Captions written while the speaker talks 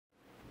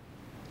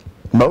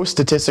Most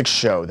statistics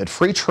show that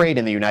free trade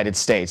in the United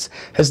States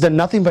has done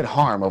nothing but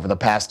harm over the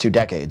past 2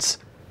 decades.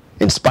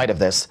 In spite of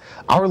this,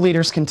 our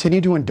leaders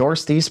continue to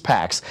endorse these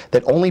pacts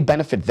that only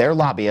benefit their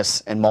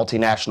lobbyists and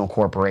multinational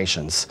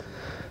corporations.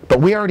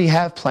 But we already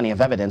have plenty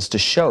of evidence to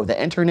show that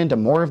entering into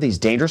more of these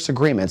dangerous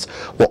agreements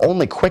will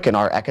only quicken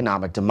our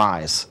economic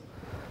demise.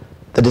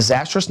 The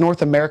disastrous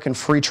North American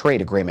Free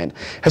Trade Agreement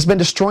has been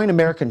destroying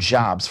American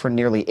jobs for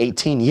nearly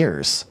 18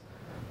 years.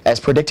 As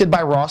predicted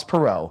by Ross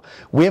Perot,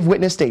 we have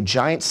witnessed a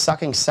giant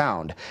sucking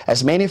sound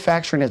as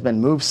manufacturing has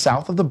been moved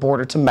south of the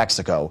border to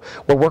Mexico,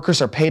 where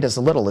workers are paid as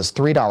little as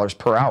 $3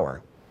 per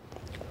hour.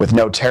 With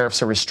no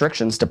tariffs or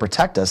restrictions to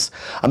protect us,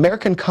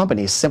 American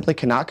companies simply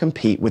cannot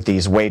compete with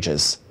these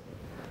wages.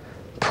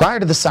 Prior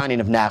to the signing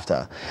of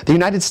NAFTA, the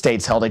United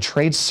States held a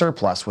trade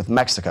surplus with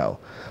Mexico,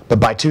 but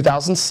by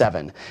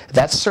 2007,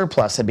 that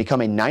surplus had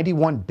become a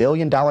 $91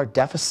 billion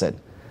deficit.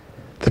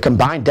 The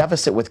combined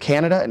deficit with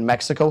Canada and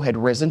Mexico had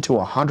risen to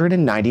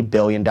 $190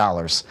 billion,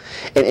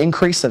 an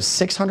increase of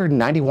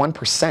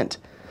 691%.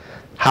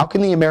 How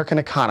can the American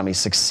economy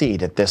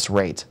succeed at this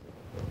rate?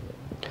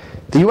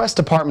 The U.S.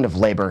 Department of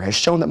Labor has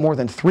shown that more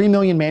than 3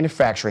 million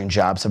manufacturing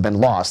jobs have been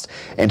lost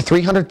and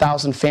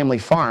 300,000 family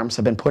farms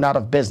have been put out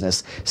of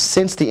business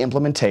since the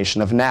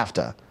implementation of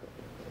NAFTA.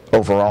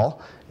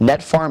 Overall,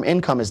 net farm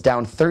income is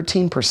down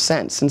 13%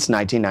 since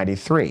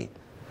 1993.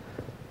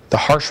 The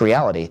harsh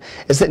reality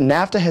is that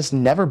NAFTA has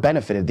never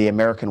benefited the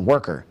American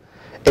worker.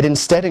 It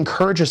instead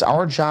encourages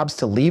our jobs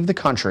to leave the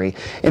country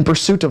in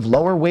pursuit of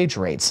lower wage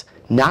rates,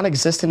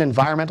 non-existent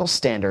environmental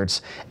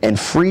standards, and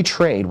free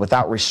trade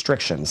without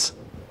restrictions.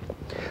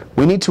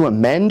 We need to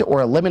amend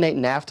or eliminate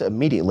NAFTA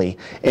immediately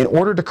in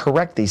order to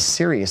correct these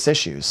serious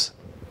issues.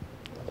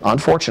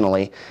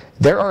 Unfortunately,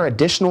 there are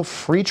additional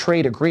free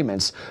trade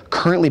agreements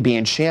currently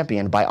being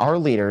championed by our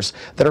leaders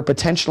that are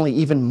potentially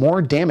even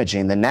more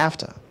damaging than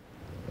NAFTA.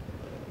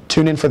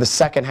 Tune in for the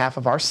second half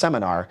of our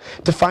seminar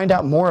to find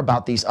out more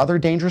about these other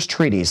dangerous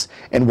treaties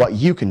and what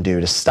you can do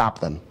to stop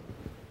them.